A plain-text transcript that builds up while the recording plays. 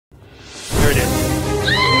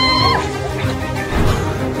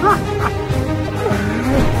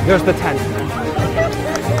Here's the 10.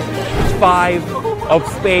 5 of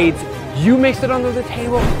spades. You mixed it under the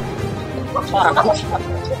table.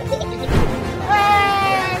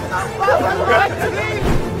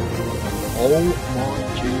 Oh my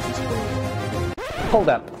Jesus Christ. Hold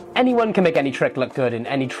up. Anyone can make any trick look good in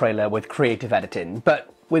any trailer with creative editing,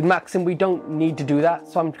 but with Maxim we don't need to do that,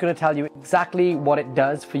 so I'm going to tell you exactly what it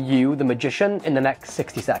does for you, the magician, in the next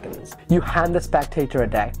 60 seconds. You hand the spectator a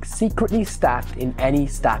deck, secretly stacked in any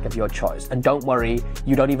stack of your choice, and don't worry,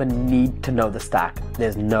 you don't even need to know the stack,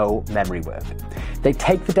 there's no memory work. They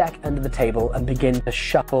take the deck under the table and begin to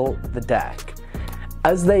shuffle the deck.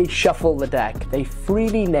 As they shuffle the deck, they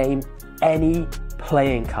freely name any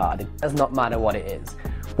playing card, it does not matter what it is.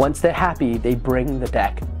 Once they're happy, they bring the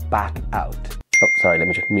deck back out. Oh, sorry, let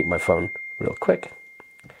me just mute my phone real quick.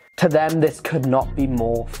 To them, this could not be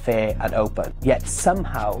more fair and open. Yet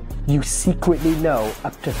somehow, you secretly know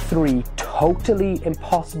up to 3 totally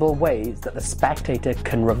impossible ways that the spectator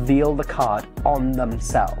can reveal the card on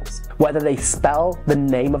themselves. Whether they spell the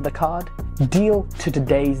name of the card, deal to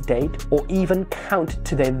today's date, or even count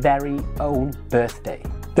to their very own birthday.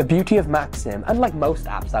 The beauty of Maxim, unlike most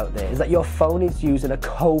apps out there, is that your phone is used in a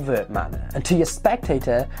covert manner, and to your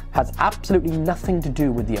spectator has absolutely nothing to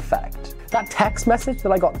do with the effect. That text message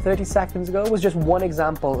that I got 30 seconds ago was just one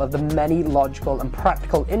example of the many logical and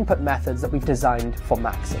practical input methods that we've designed for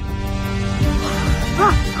Maxim.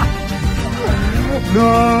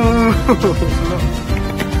 No!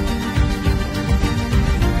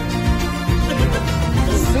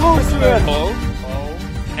 So good.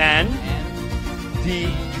 O-N-D.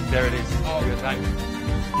 There it is. Oh, good time.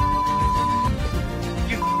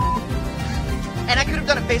 And I could have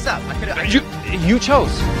done it face up. I could have. You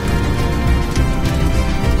chose.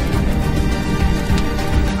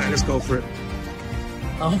 Alright, let's go for it.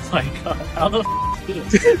 Oh my god, how the f do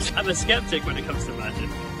this? I'm a skeptic when it comes to magic.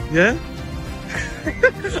 Yeah?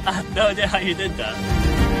 I have no idea how you did that.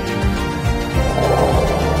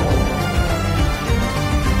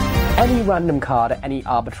 Any random card at any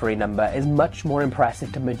arbitrary number is much more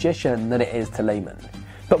impressive to magician than it is to layman.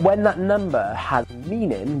 But when that number has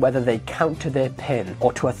meaning, whether they count to their pin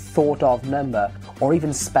or to a thought of number or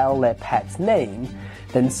even spell their pet's name,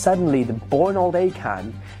 then suddenly the boring old A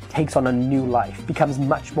can takes on a new life, becomes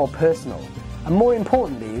much more personal, and more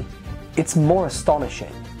importantly, it's more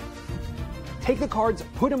astonishing. Take the cards,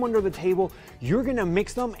 put them under the table, you're gonna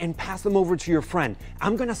mix them and pass them over to your friend.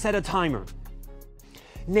 I'm gonna set a timer.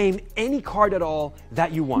 Name any card at all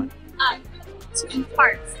that you want. 2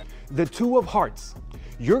 hearts. The 2 of hearts.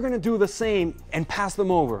 You're gonna do the same and pass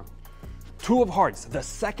them over. 2 of hearts. The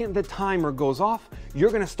second the timer goes off,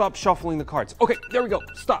 you're gonna stop shuffling the cards. Okay, there we go.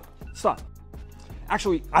 Stop. Stop.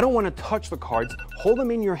 Actually, I don't want to touch the cards. Hold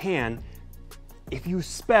them in your hand. If you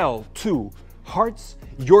spell 2 hearts,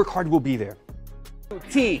 your card will be there.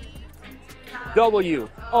 T W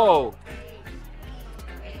O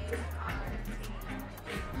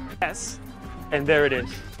S, and there it is.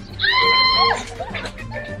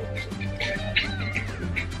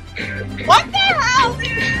 What the hell,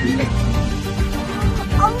 dude?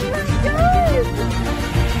 Oh my god!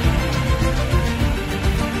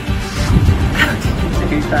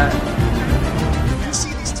 Who's that? You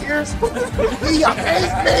see these tears? He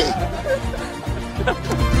amazed me!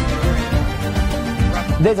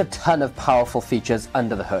 There's a ton of powerful features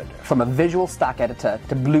under the hood, from a visual stack editor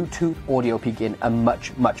to Bluetooth audio peaking and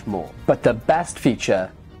much, much more. But the best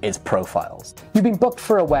feature is profiles. You've been booked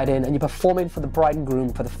for a wedding and you're performing for the bride and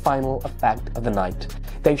groom for the final effect of the night.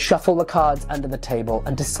 They shuffle the cards under the table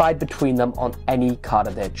and decide between them on any card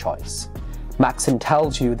of their choice. Maxim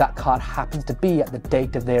tells you that card happens to be at the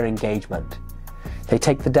date of their engagement. They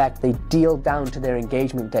take the deck, they deal down to their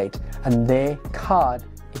engagement date, and their card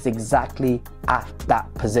is exactly at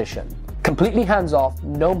that position. Completely hands off,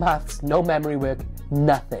 no maths, no memory work,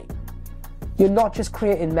 nothing. You're not just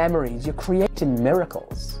creating memories, you're creating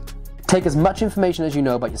miracles. Take as much information as you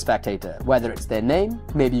know about your spectator, whether it's their name,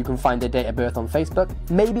 maybe you can find their date of birth on Facebook,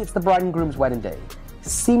 maybe it's the bride and groom's wedding day.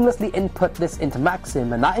 Seamlessly input this into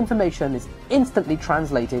Maxim and that information is instantly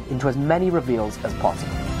translated into as many reveals as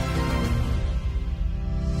possible.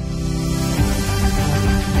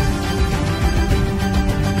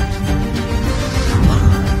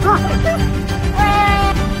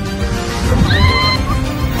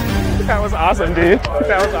 That was awesome, dude.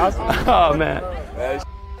 That was awesome. Oh, man. That's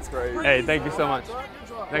crazy. Hey, thank you so much.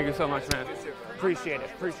 Thank you so much, man. Appreciate it.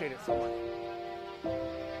 Appreciate it so much.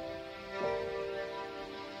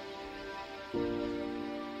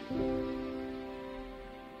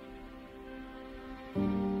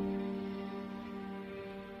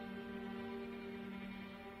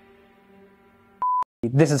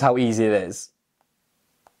 This is how easy it is.